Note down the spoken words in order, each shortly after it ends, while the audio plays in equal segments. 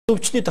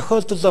Өвчний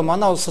тохиолдол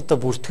манай улсад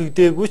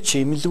бүртгэгдээгүй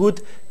ч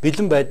эмнэлгүүд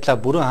бэлэн байдлаа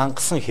бүрэн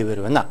хангасан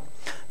хэвээр байна.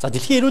 За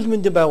дэлхийн эрүүл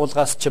мэндийн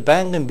байгууллагаас ч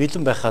байнгын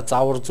бэлэн байхаа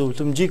заавар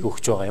зөвлөмжийг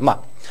өгч байгаа юм а.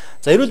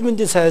 За эрүүл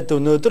мэндийн сайд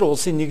өнөөдөр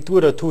улсын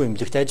нэгдүгээр төв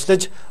эмнэлэгт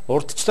ажиллаж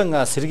урдчлан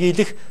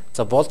сэргийлэх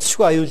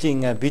болзошгүй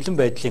аюулын бэлэн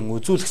байдлын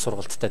үзүүлэх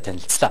сургалтад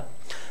танилцлаа.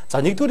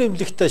 За нэгдүгээр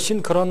эмнэлэгт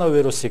шинэ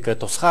коронавирусыг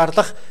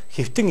тусгаарлах,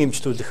 хэвтэн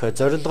эмчлүүлэх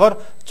зорилгоор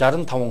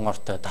 65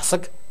 орт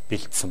тасаг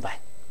бэлдсэн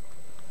байна.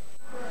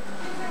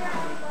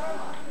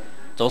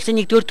 Улсын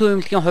нэгдүгээр төв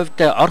эмнэлгийн хувьд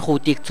орох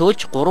үдийг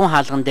цөөлж 3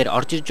 хаалган дээр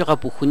орж ирж байгаа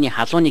бүх хүний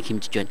халууныг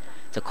хэмжиж байна.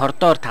 За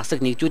коридор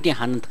тасаг нэгжүүдийн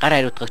хананд гар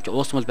хариуцагч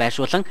уусмал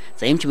байршуулан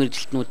эмч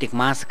мэргэжилтнүүдийг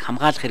маск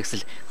хамгаалах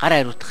хэрэгсэл гар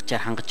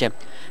хариуцагчаар хангажээ.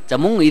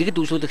 За мөн иргэд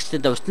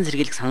үйлчлүүлэгчдэд урьдчилан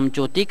сэргийлэх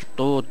санамжуудыг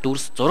дуу,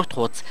 дүрс, зурагт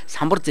хуудас,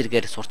 самбар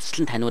зэргээр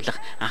сурталчлан таниулах,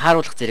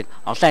 анхааруулах зэрэг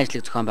олон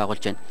ажлыг зохион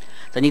байгуулж байна.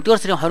 За 1-р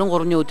сарын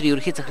 23-ны өдрийн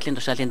ерөнхий захирлын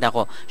тушаалын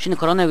дагуу шинэ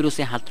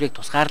коронавирусын халдварыг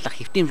тусгаарлах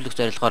хэвтэмжлэх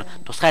зорилгоор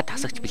тусгай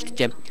тасагч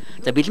бэлтжээ.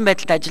 За бэлэн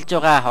байдалд ажиллаж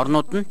байгаа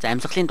орнууд нь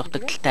амьсгалын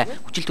дутагдaltaй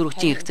хүчил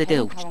төрөгчийн хэрэгцээтэй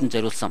өвчтөнд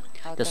зориулсан.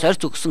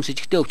 Сорьц өгсөн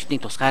шижигтэй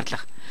өвчтнийг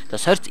тусгаарлах.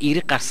 Сорьц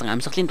эерэг гарсан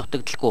амьсгалын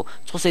дутагдaltaгүй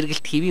цус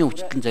эргэлт хэвийн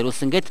өвчтөнд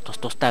зориулсан гэд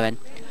тустай байна.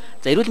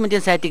 За эрүүл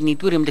мэндийн сайдыг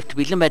нэгдүгээр эмнэлэгт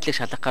бэлэн байдлыг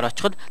шалгахаар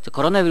очиход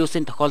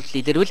коронавирусын тохиолдол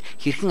илэрвэл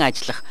хэрхэн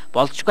ажиллах,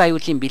 болзошгүй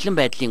аюулын бэлэн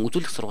байдлын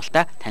үзүүлэх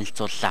сургалтаа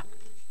танилцууллаа.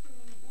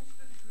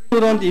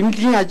 Өрөөнд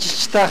эмнэлгийн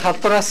ажилчдаа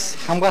халдвараас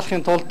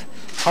хамгаалахын тулд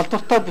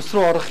халдвартай бүс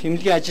рүү орох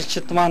эмнэлгийн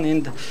ажилчид маань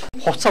энд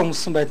хувцас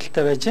өмссөн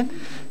байдалтай байж байна.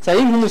 За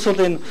энэ хүмүүс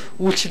бол энэ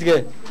үйлчилгээ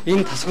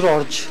энэ тасаг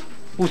руу орж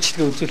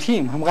үйлчилгээ үзүүлэх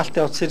юм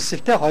хамгаалалтын утас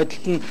хэрэгсэлтэй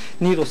хойдолд нь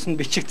нэр ус нь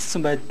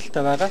бичигдсэн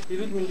байдалтай байгаа.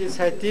 Эрүүл мэндийн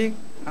сайдыг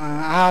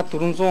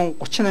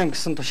А438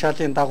 гэсэн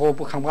тушаалын дагуу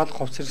бүх хамгаалах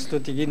хувцас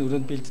хэрэгслүүдийг энэ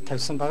өрөөнд бэлд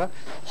тавьсан байгаа.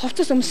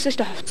 Хувцас өмссөн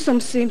шүү дээ. Хувцас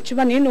өмссөн юм чи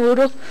маань энэ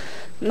өөрөө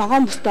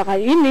ногоон бүс байгаа.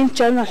 Энэ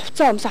чинь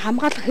хувцас өмсө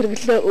хамгаалах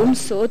хэрэглээ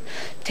өмсөөд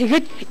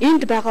тэгэд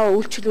энд байгаа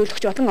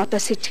үйлчлүүлэгч болон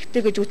одоо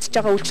сэжигтэй гэж үзэж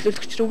байгаа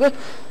үйлчлүүлэгч рүүгээ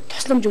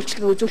тусламж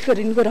үйлчлэгээ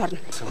үзүүлэхээр энэгээр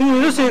орно. Хүн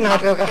ерөөсөө энэ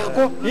хаалгаар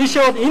гарахгүй.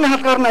 Ийшээ бол энэ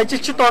хаалгаар нь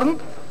ажилчид орно.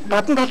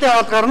 Гадна талын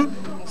хаалгаар нь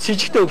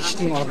сэжигтэй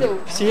өвчтөн орно.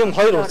 Гэсэн юм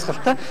хоёр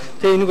уулзгалтай.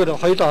 Тэгээ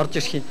энэгээр хоёулаа орж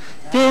ирэх юм.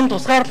 Тэгээ энэ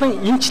тусгаарлан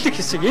эмчлэх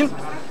хэсэг энэ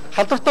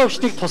халдвартай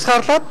өвчтнийг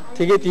тусгаарлаад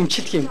тэгээд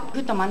эмчлэх юм.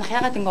 Ерөөдөө манайх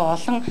ягаад ингээ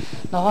олон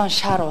ногоон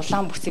шар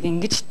улаан бүсийг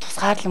ингэж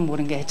тусгаарлан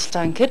бүр ингээ ажиллаж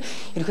байгаа юм гэхээр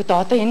ерөөдөө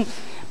одоо энэ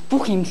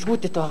бүх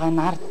эмнэлгүүдэд байгаа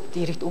нар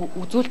иргэд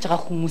үзүүлж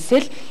байгаа хүмүүсээ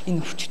л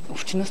энэ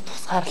өвчнөөс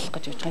тусгаарлах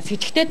гэж явж байгаа.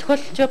 Сэжигтэй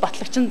тохиолдолч,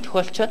 батлагчин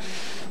тохиолдолч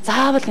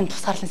заавал энэ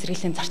тусгаарлан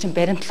сэргийллийн зарчим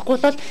баримтлахгүй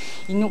бол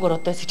энүүгээр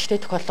одоо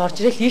сэжигтэй тохиолдол орж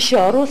ирэл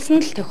ийшээ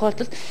оруулсан л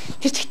тохиолдолд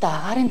тэр чигтээ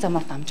агаарын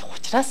замаар дамжих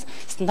учраас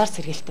стандарт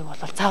сэргийлдэг бол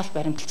заавал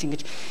баримталж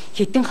ингэж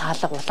хэдэн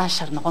хаалга улаан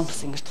шар ногоон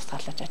бүс ингэж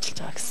тусгаарлаж ажиллаж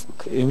байгаа гэсэн.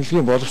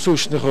 Эмнэлгийн боловсон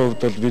өвчнийхээ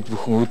хувьд бол бид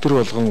бүхэн өдөр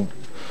болгон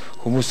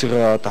хүмүүсийг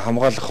одоо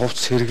хамгаалах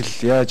хувцас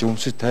хэрэглэл яаж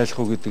өмсөж тайлах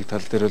уу гэдэг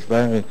тал дээр бол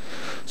байнгын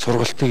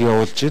сургалтыг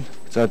явуулж байна.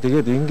 За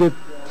тэгээд ингээд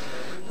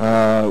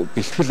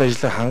бэлтгэл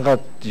ажлаа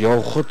хангаад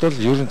явхад бол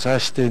ер нь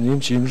цаашдаа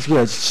нэмж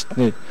эмнэлгийн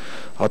ажилчдны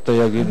одоо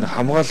яг энэ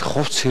хамгаалах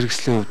хувцас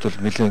хэрэгслийн хувьд бол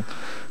нэлээд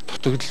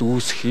дутагдал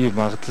үүсэх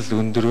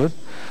магадлал өндөр байна.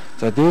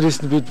 За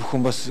дээрээс нь бид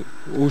бүхэн бас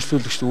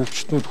үйлчлүүлэгч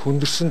өвчтнүүд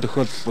хүндэрсэн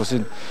тохиолдол бас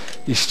энэ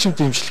эрчим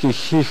дэмжлэгийг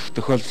хийх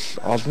тохиолдол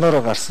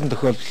олноороо гарсан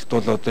тохиолдолд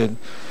бол одоо энэ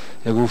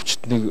яг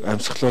өвчтнийг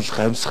амьсгалуулах,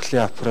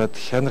 амьсгалын аппарат,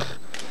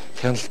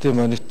 хяналтын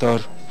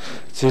монитор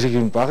зэрэг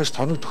юм багаж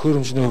тоног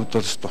төхөөрөмжний хувьд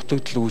бол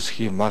дутагдал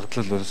үүсэх юм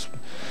магадлал бас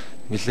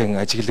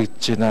нэлээд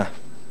ажиглагдж байна.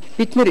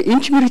 Бид нэр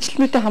эмч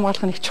мэргэжилтнүүдэд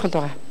хамгаалах нь их чухал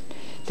байгаа.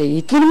 Тэгээ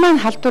эдгээр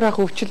маань халдвар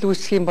ах өвчл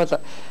үүсэх юм бол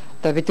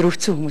одоо бид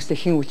өвчсөн хүмүүстэй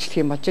хэн үйлчлэх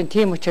юм болж байна.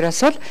 Тийм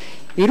учраас бол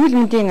эрүүл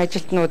мэндийн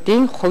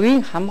ажилтнуудын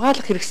хувийн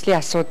хамгаалах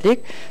хэрэгслийн асуудлыг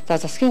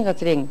засгийн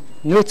газрын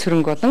нөөц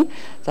хөрөнгө болон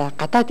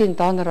гадаадын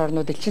донор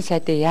орнууд, элчин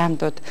сайдын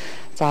яамдууд,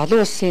 олон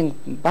улсын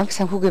банк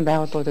санхүүгийн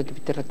байгууллагуудад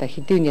бид нар одоо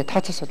хэдийн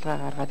тооцоо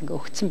судалгаа гаргаад ингээ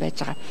өгсөн байж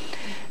байгаа.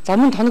 За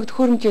мөн тоног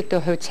төхөөрөмжийн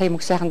хувьд сая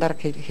мөх сайхан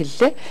дарга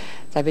хэллээ.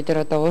 За бид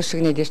нар одоо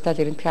уушигны дижитал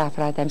эрдэнэтийн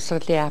аппарат,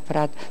 амьсгалын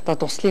аппарат, одоо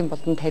туслын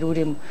болон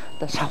тариурын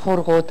одоо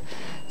шавхуургууд,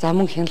 за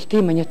мөн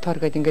хяналтын монитор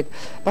гэдэг ингээд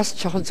бас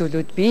чухал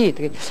зүйлүүд бий.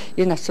 Тэгээд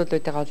энэ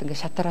асуудлуудыгаа бол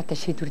ингээд шатараатай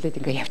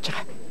шийдвэрлээд ингээд явж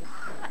байгаа.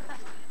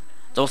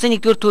 За улсын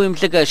нэгдүгээр төв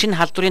эмнэлэг шинэ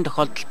халдварын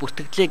тохиолдол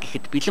бүртгэлээ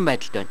гэхэд бэлэн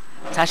байдалд байна.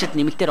 Цаашид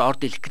нэмэлтээр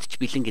орд илэх гэж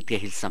бэлэн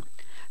гэдгээ хэлсэн.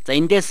 За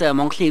эндээс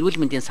Монголын эрүүл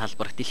мэндийн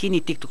салбар дэлхийн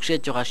нийтийг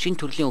түгшээж байгаа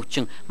шинэ төрлийн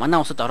өвчин манай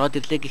улсад ороод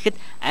ирлээ гэхэд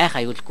айх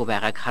аюулгүй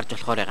байгааг харж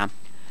болохоор байгаа.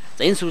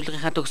 За энэ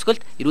сурвалжийнхаа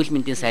төгсгөлд эрүүл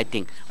мэндийн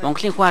сайдын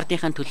Монголын хүн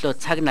ардынхаа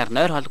төлөө цаг нар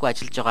нойр холгүй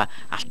ажиллаж байгаа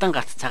алтан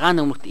гац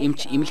цагаан өмөрт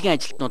эмч эмнэлгийн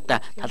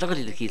ажилтнуудаа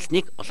талархал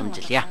илэрхийлсэнийг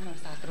уламжилъя.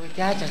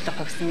 Яаж ажиллах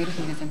вэ гэсэн эрүүл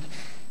мэндийн сайд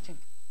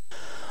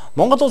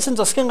Монгол улсын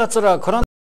засгийн газар